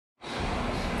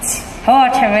好，我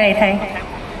唱俾你聽。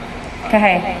佢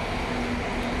係。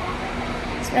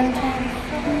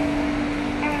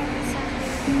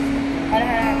好啦好啦，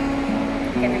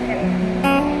繼續繼續。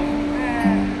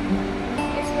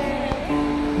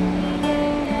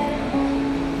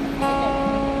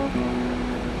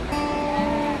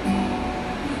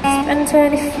Spend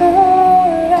 24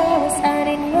 hours, I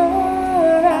need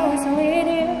more hours with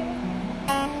you.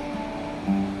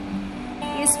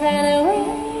 You spend a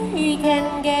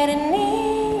weekend getting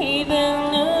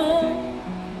even new.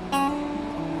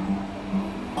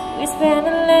 We spend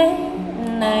the late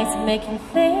nights making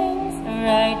things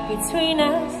right between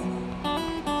us.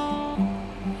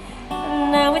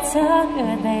 Now it's all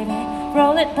good, baby.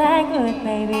 Roll it backward,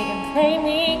 baby, and play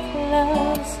me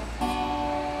close.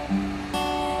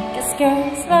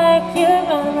 Girls like you,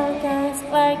 all my guys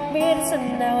like me. So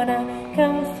now when I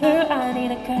come through, I need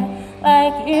a girl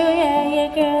like you, yeah, yeah.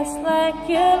 Girls like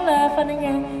you, love and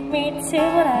yeah, me too.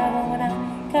 What I want when I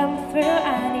come through,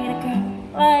 I need a girl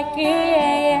like you,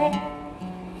 yeah, yeah,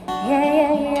 yeah,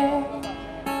 yeah,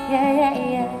 yeah, yeah, yeah,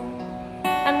 yeah.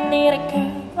 I need a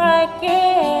girl like you,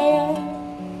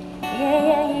 yeah, yeah,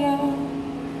 yeah, yeah,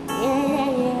 yeah, yeah,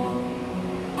 yeah.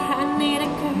 I need a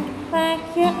girl like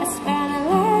you. I spend a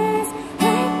last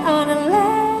night on the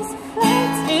last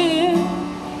flight to you.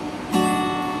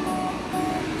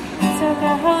 Took a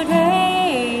whole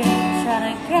day trying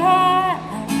to get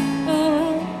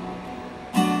ooh.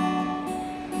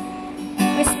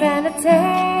 We spent a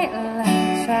day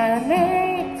like trying to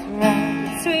make it right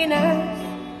between us.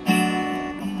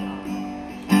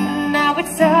 Now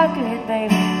it's all good,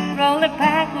 baby. Roll it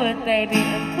backward, baby,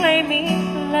 and play me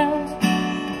close.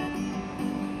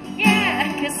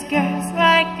 Cause girls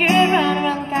like you run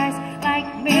around guys like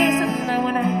me. So now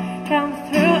when I come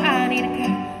through, I need a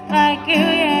girl like you,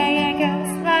 yeah, yeah.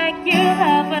 Girls like you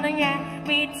love and yeah,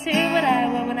 me too. But I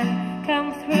want when I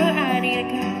come through, I need a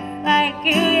girl like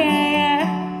you, yeah,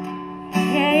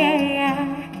 yeah, yeah, yeah,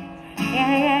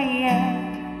 yeah, yeah, yeah,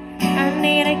 yeah. I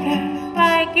need a girl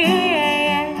like you,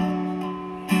 yeah,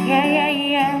 yeah, yeah, yeah,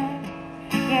 yeah,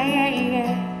 yeah, yeah,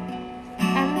 yeah.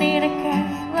 I need a girl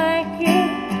like you.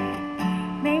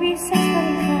 Maybe it's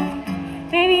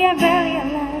 6:45. Maybe I'm barely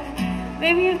alive.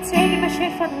 Maybe you've taken my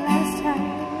shit for the last time.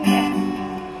 Yeah.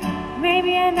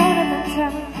 Maybe I know that I'm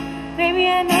trouble. Maybe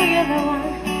I know you're the one.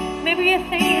 Maybe you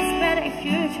think it's better if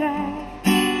you try.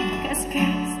 Cause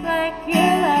guys like you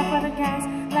love other guys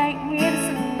like me.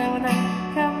 So now when I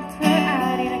come through,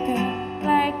 I need a girl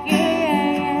like you,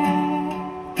 yeah, yeah.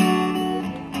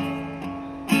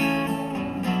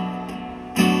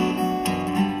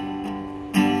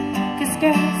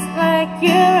 Girls like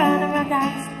you run around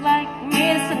guys like me.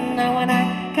 So now when I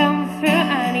come through,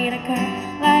 I need a girl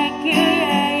like you,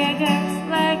 yeah, yeah. Girls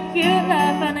like you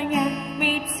love and yeah,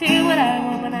 me too. What I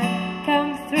want when I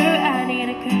come through, I need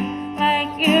a girl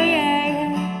like you, yeah,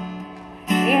 yeah,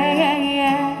 yeah, yeah,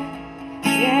 yeah,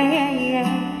 yeah, yeah,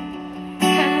 yeah.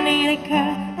 I need a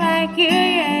girl like you,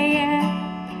 yeah, yeah,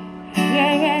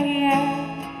 yeah, yeah, yeah,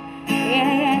 yeah,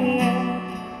 yeah,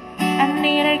 yeah. I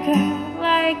need a girl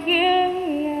like you.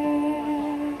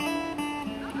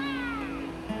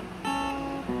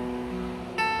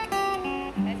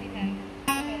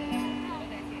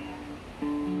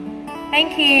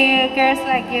 Thank you, girls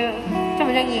like you. 中唔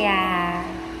中意啊？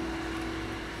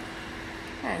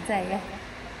真係嘅，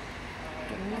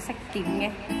咁識點嘅，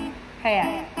係啊。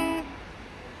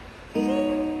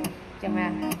做咩啊？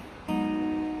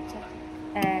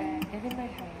有啲咩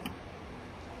係？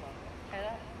係咯，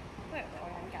不如我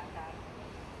很簡單，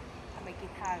係咪吉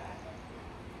他㗎？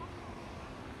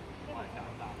都係簡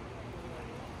單。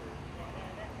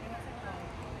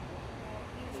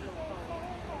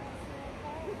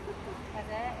或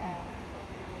者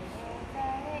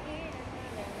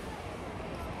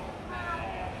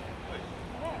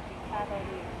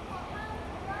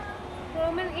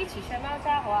我們一起學貓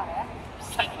叫好啊！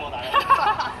細個大佬。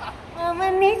我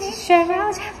們一起學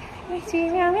貓叫，一起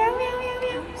喵喵喵喵喵。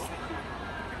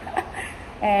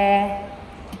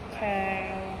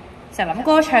成日諗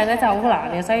歌唱咧就好難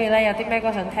嘅，所以咧有啲咩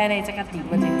歌想聽你即刻點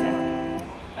嘅啫。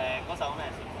嗰首咩？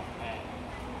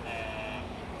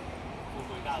富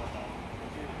貴家嗰首。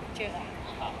絕啊！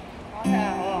好啊，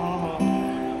好啊，好啊，好啊。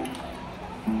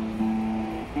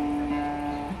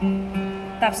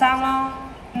搭衫咯，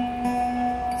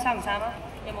衫唔衫啊？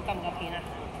有冇夠唔夠片啊？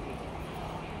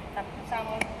搭衫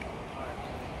咯。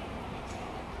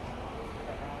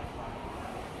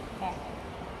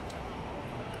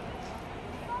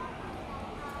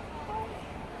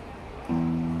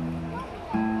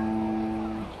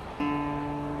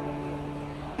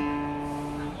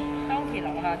當期樓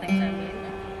下定上面？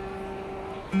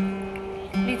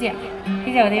支啊？呢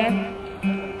支嗰啲咩？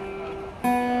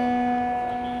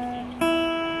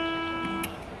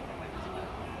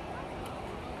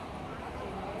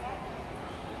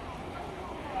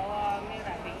有啊，咩大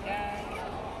便㗎？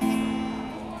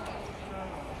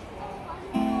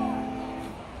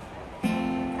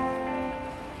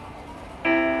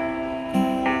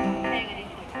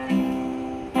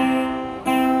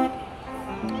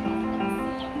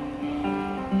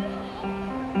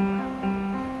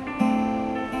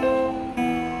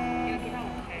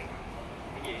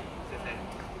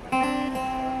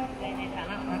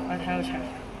我睇到場，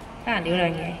得閒聊兩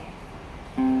嘢。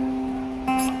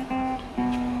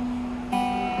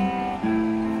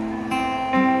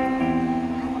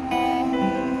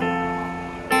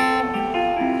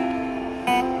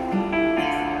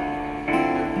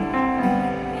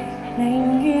寧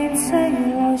願滯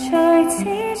留在此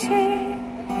處，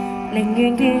寧願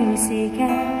叫時間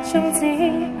終止。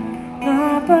我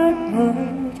不會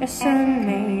再信未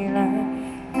來，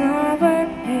我不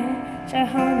要再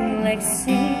看歷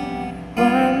史。還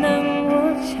能活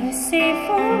才是諷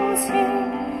刺，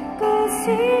故事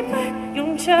不用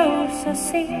做實事，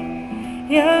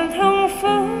讓痛苦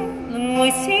輪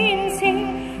迴千次，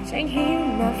彰顯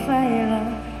我快樂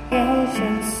有盡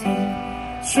時，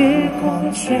曙光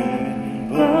全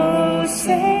部熄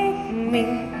滅，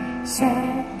殺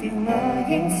掉我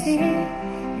影子，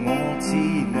我只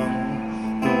能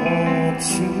獨處，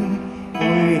背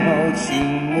後全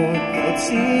沒有支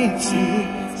持。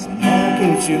什麼叫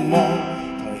絕望？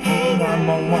抬起眼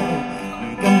望望，如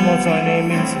今我在你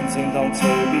面前靜當隨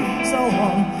便收看，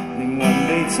靈魂被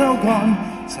抽乾，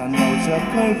殘留着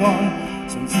軀幹，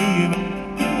從此與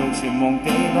到全忘地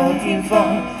老天荒，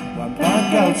還不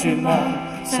夠絕望，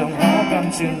尚可更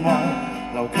絕望，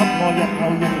留給我日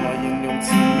後用來形容前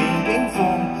面境況，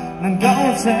能夠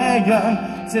這樣，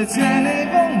謝謝你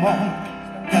幫忙，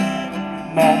一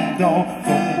望到風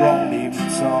光臉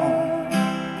狀。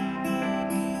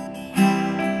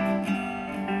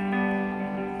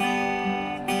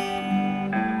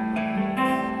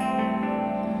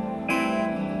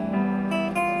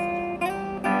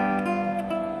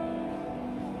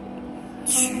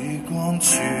曙光全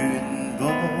部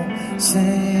熄滅，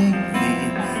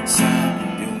殺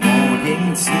掉我影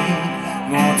子，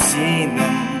我只能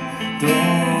獨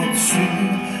處，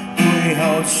背後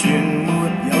全沒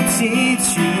有支柱。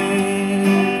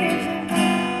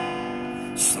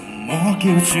什麼叫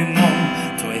絕望？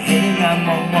抬起眼望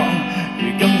望，如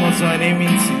今我在你面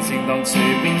前靜當隨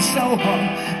便收看，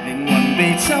靈魂被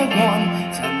抽乾，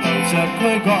殘留着軀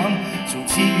幹，從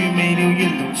此與未了緣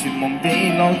途全忘地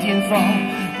老天荒，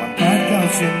還不夠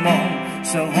絕望，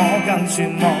尚可更絕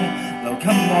望，留給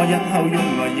我日後用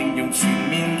來形容全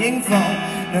面境況，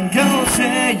能夠這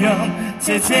樣，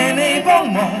謝謝你幫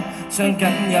忙，將僅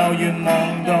有願望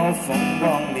到風光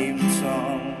臉狀。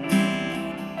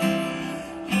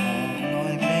何來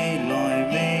未來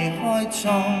未開創，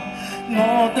我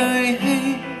對希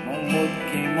望沒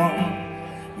期望，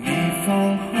未放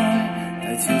開，提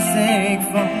前釋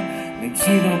放，明知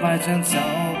道敗仗就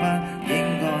不應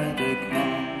該對抗，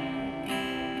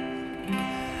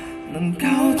能夠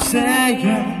這樣，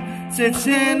謝謝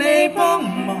你幫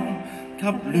忙，給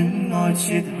戀愛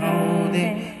絕後的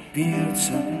標準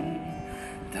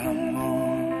答案。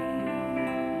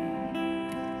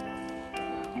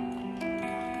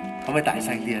可唔可以大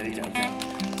聲啲啊？啲掌聲，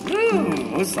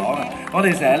好爽啊！我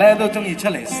哋成日咧都中意出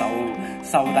嚟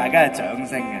受大家嘅掌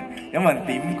聲嘅，有冇人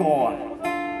點歌啊？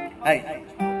係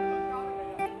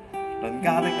鄰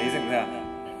家的你識唔識啊？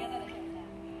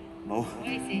冇，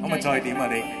可唔可以再點啊？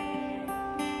你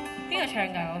邊個唱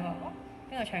㗎嗰個？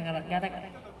邊個唱㗎鄰家的？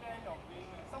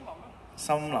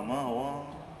森林啊，好啊，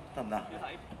得唔得？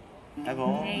睇過。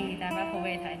誒，大把譜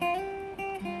俾你睇。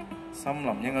森林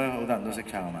應該好多人都識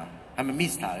唱係嘛？係咪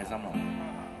Mr 嘅森林？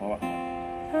好啊。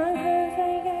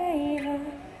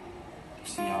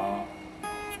試下。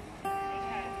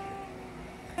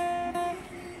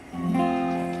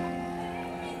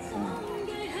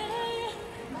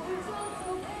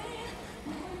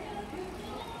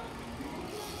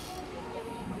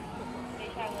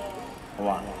好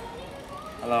啊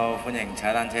 ！Hello， 歡迎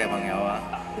踩單車嘅朋友啊！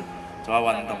做下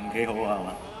運動幾好啊，係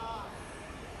嘛？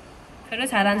佢都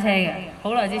踩單車嘅，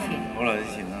好耐之前。好耐之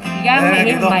前啦。而家明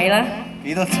顯唔係啦。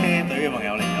幾多車隊嘅朋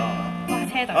友嚟咗？哇！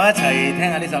車隊。我一齊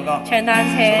聽下呢首歌。唱單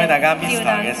車。送俾大家 Mr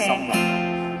嘅森林。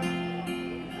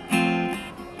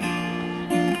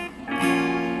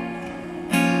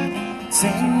靜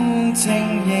靜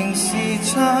仍是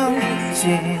窗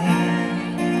前，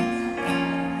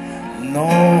腦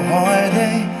海的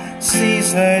是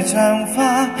誰像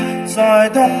花在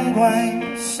冬季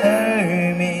睡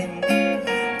眠？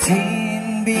天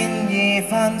邊已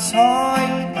泛彩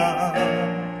霞，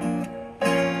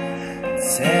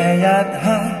這一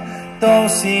刻都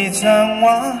是像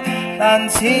畫，但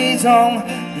始終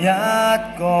一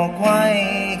個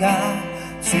歸家。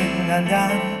轉眼間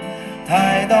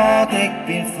太多的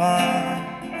變化，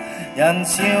人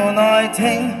潮內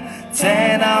聽這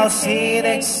鬧市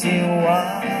的笑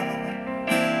話，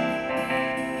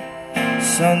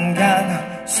瞬間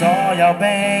所有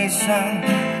悲傷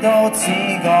都只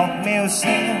覺渺小，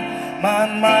慢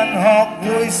慢學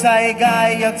會世界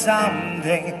若暫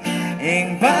停，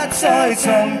仍不再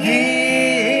重要。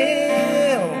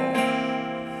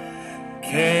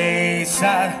其實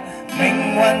命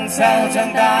運就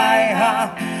像大廈，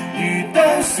如都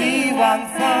市幻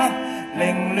化，凌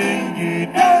亂如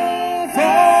燈火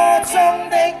中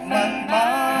的密碼。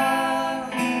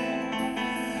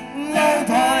露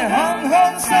台看看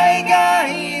世界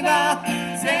吧，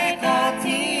這個天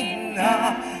下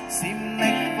閃爍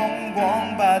風光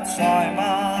不再嗎？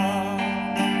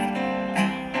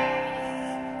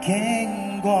經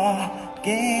過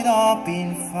幾多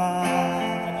變化。